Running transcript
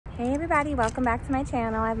Hey everybody, welcome back to my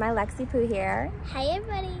channel. I have my Lexi Poo here. Hi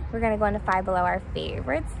everybody. We're gonna go into Five Below, our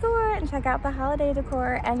favorite store, and check out the holiday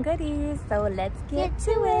decor and goodies. So let's get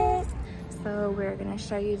to it. So we're gonna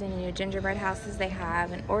show you the new gingerbread houses. They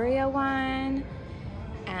have an Oreo one,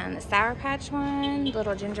 and the Sour Patch one,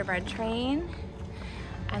 little gingerbread train,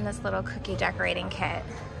 and this little cookie decorating kit.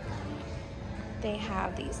 They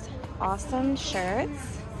have these awesome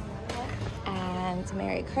shirts. And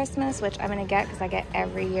Merry Christmas, which I'm gonna get because I get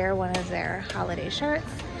every year one of their holiday shirts.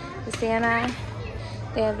 The Santa,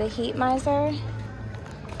 they have the Heat Miser,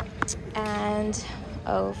 and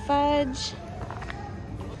Oh Fudge.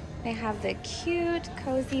 They have the cute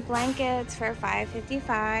cozy blankets for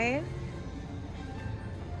 $5.55.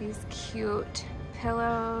 These cute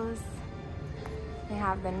pillows. They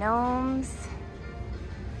have the gnomes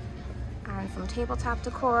and some tabletop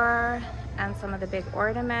decor and some of the big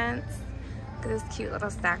ornaments. Look at this cute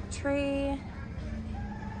little stacked tree.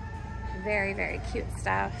 Very, very cute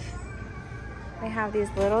stuff. They have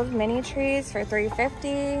these little mini trees for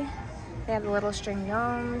 $3.50. They have the little string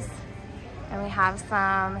gnomes. And we have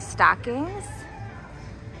some stockings.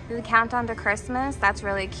 The countdown to Christmas, that's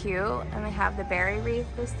really cute. And we have the berry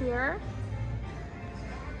wreath this year.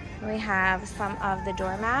 We have some of the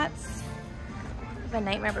doormats. The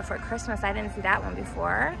Nightmare Before Christmas, I didn't see that one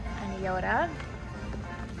before. And Yoda.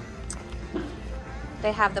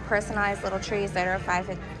 They have the personalized little trees that are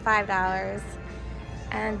 $5.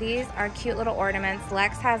 And these are cute little ornaments.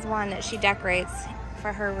 Lex has one that she decorates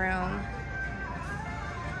for her room.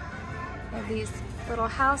 They have these little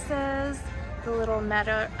houses, the little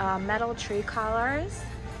metal tree collars.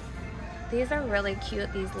 These are really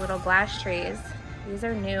cute, these little glass trees. These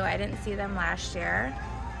are new, I didn't see them last year.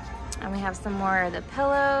 And we have some more of the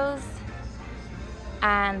pillows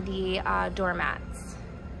and the doormats.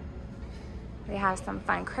 We have some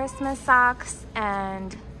fun Christmas socks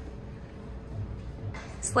and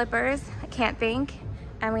slippers, I can't think.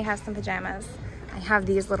 And we have some pajamas. I have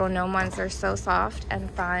these little gnome ones, they're so soft and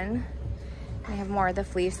fun. We have more of the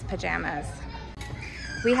fleece pajamas.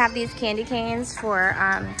 We have these candy canes for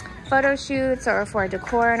photo shoots or for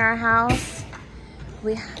decor in our house.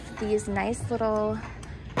 We have these nice little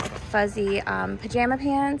fuzzy pajama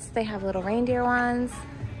pants. They have little reindeer ones.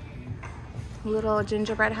 Little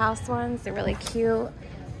gingerbread house ones, they're really cute.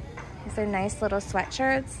 These are nice little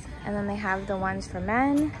sweatshirts. And then they have the ones for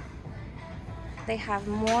men. They have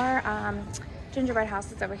more gingerbread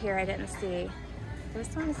houses over here I didn't see.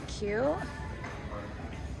 This one's cute.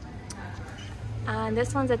 And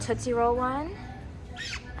this one's a Tootsie Roll one.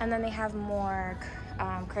 And then they have more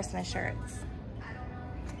Christmas shirts.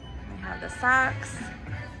 I have the socks.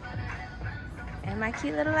 And my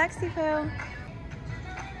cute little Lexi Poo.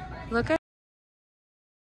 Look at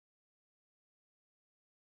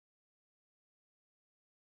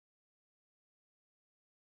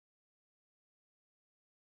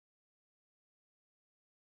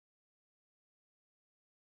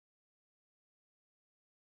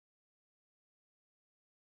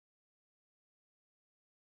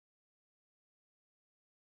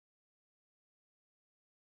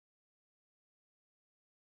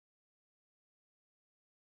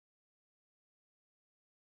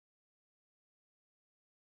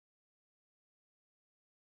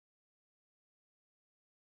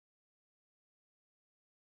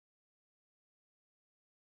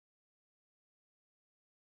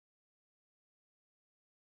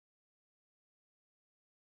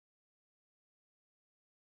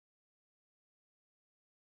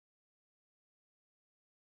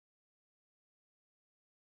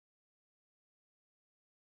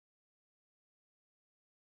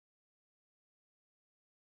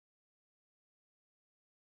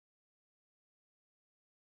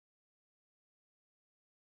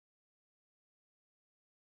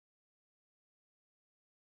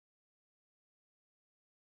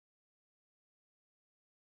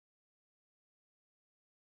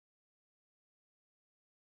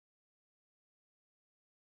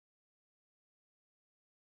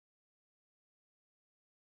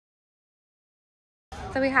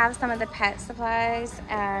so we have some of the pet supplies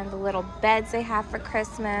and the little beds they have for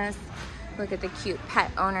Christmas. Look at the cute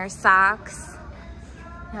pet owner socks.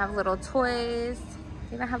 They have little toys.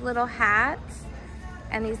 They even have little hats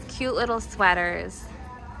and these cute little sweaters.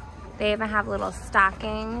 They even have little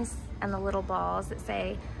stockings and the little balls that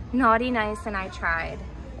say, "Naughty, nice, and I tried."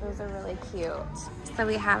 Those are really cute. So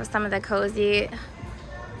we have some of the cozy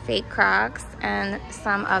fake Crocs and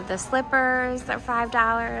some of the slippers are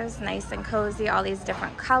 $5, nice and cozy, all these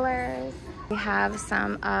different colors. We have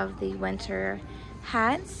some of the winter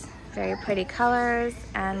hats, very pretty colors,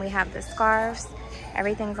 and we have the scarves.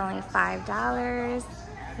 Everything's only $5.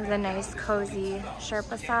 The nice cozy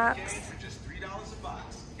Sherpa socks.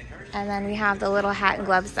 And then we have the little hat and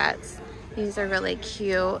glove sets. These are really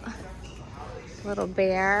cute. Little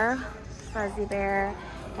bear, fuzzy bear,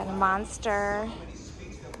 got a monster,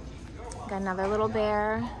 got another little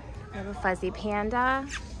bear, we have a fuzzy panda,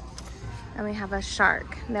 and we have a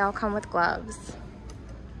shark. They all come with gloves.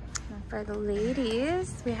 And for the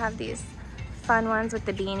ladies, we have these fun ones with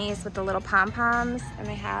the beanies with the little pom-poms, and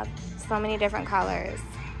they have so many different colors.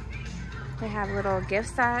 They have little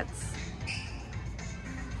gift sets.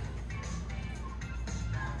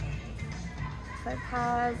 Foot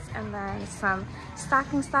pads, and then some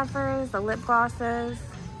stocking stuffers, the lip glosses,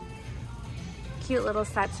 cute little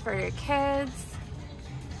sets for your kids,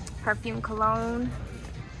 perfume cologne,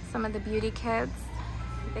 some of the beauty kits.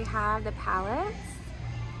 They have the palettes,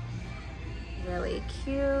 really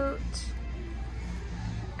cute.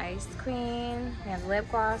 Ice Queen, we have lip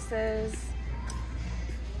glosses.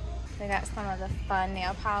 They got some of the fun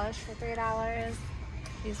nail polish for $3.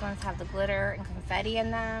 These ones have the glitter and confetti in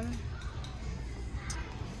them.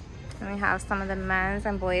 And we have some of the men's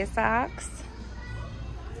and boys socks.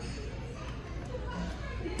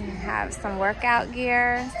 We have some workout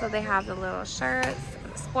gear. So they have the little shirts,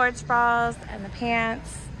 the sports bras, and the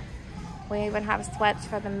pants. We even have sweats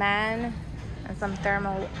for the men and some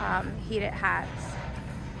thermal heated hats.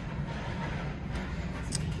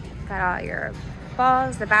 Got all your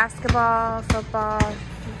balls, the basketball, football,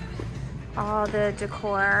 all the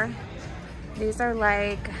decor. These are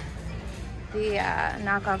like the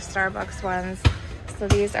knockoff Starbucks ones. So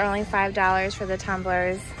these are only $5 for the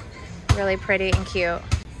tumblers. Really pretty and cute.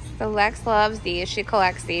 So Lex loves these. She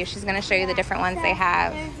collects these. She's going to show you the different ones they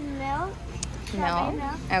have. There's milk.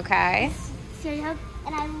 Milk. Okay. Cereal.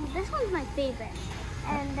 And this one's my favorite.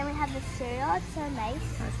 And then we have the cereal. It's so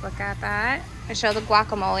nice. Let's look at that. I show the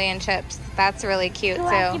guacamole and chips. That's really cute too.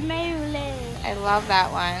 Guacamole. I love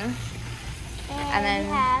that one. And then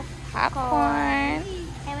we have popcorn.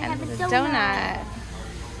 And we And have the a donut.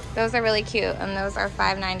 Those are really cute, and those are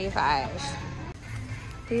 $5.95.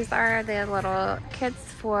 These are the little kits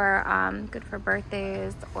for good for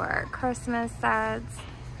birthdays or Christmas sets.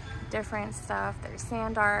 Different stuff. There's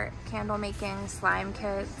sand art, candle making, slime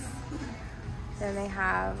kits. Then they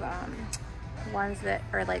have ones that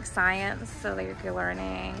are like science, so that you're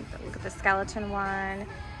learning. Look at the skeleton one,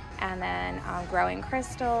 and then growing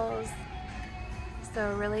crystals.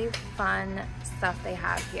 So really fun stuff they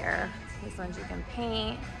have here. These ones you can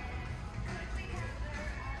paint.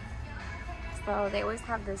 So they always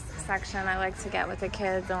have this section I like to get with the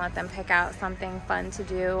kids and let them pick out something fun to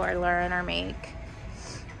do or learn or make.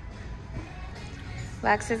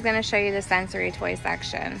 Lex is going to show you the sensory toy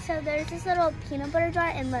section. So there's this little peanut butter jar,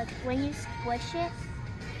 and look, when you squish it.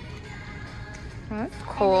 That's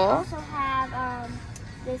cool. And they also have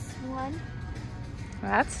this one.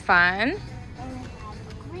 That's fun. And they have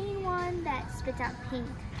a green one that spits out pink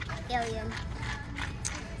alien.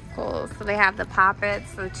 Cool. So they have the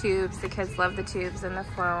poppets, the tubes. The kids love the tubes and the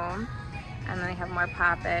foam. And then they have more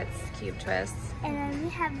poppets, cube twists. And then we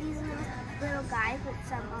have these little guys with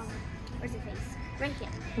some, where's the face? Right here.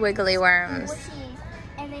 Wiggly worms.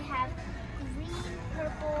 And they have green,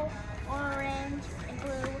 purple, orange, and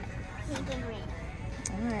blue, pink, and green.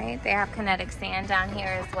 All right. They have kinetic sand down here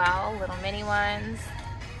as well, little mini ones.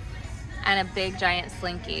 And a big giant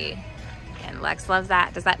slinky. And Lex loves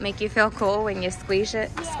that. Does that make you feel cool when you squish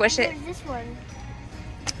it? Yeah, Squish it? There's this one.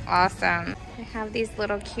 Awesome. They have these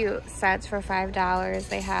little cute sets for $5.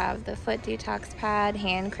 They have the foot detox pad,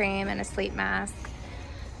 hand cream, and a sleep mask.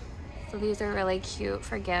 So these are really cute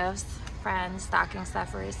for gifts, friends, stocking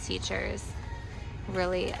stuffers, teachers.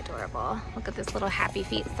 Really adorable. Look at this little happy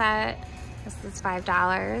feet set. This is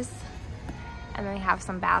 $5. And then they have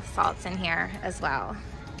some bath salts in here as well.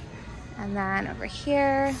 And then over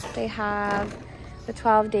here, they have the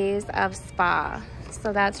 12 days of spa.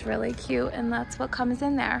 So that's really cute, and that's what comes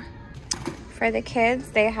in there. For the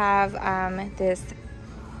kids, they have this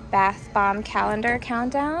bath bomb calendar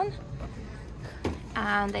countdown.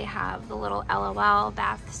 And they have the little LOL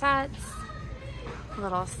bath sets,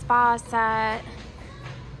 little spa set.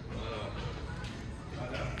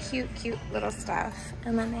 Cute, cute little stuff.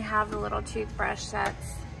 And then they have the little toothbrush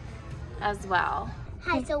sets as well.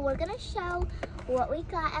 Hi, so we're gonna show what we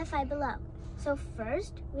got at Five Below. So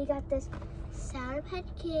first, we got this Sour Patch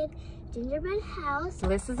Kid gingerbread house.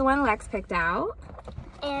 This is the one Lex picked out.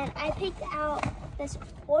 And I picked out this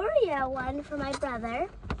Oreo one for my brother.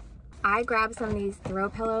 I grabbed some of these throw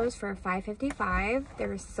pillows for $5.55.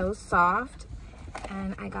 They're so soft.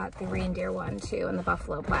 And I got the reindeer one too, and the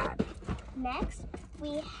buffalo plaid. Next,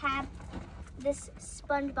 we have this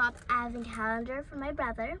SpongeBob advent calendar for my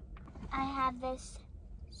brother. I have this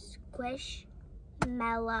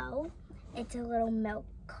Squishmallow. It's a little milk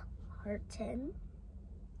carton.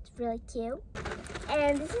 It's really cute.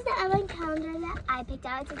 And this is the advent calendar that I picked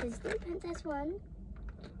out. It's a Disney Princess one.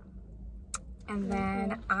 And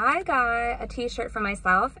then I got a t-shirt for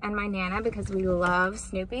myself and my Nana because we love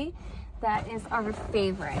Snoopy. That is our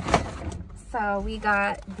favorite. So we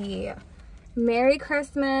got the Merry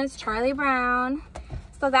Christmas Charlie Brown.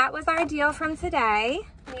 So that was our deal from today.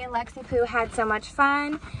 Me and Lexi Poo had so much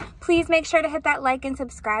fun. Please make sure to hit that like and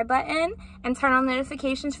subscribe button and turn on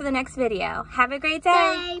notifications for the next video. Have a great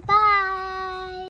day. Bye.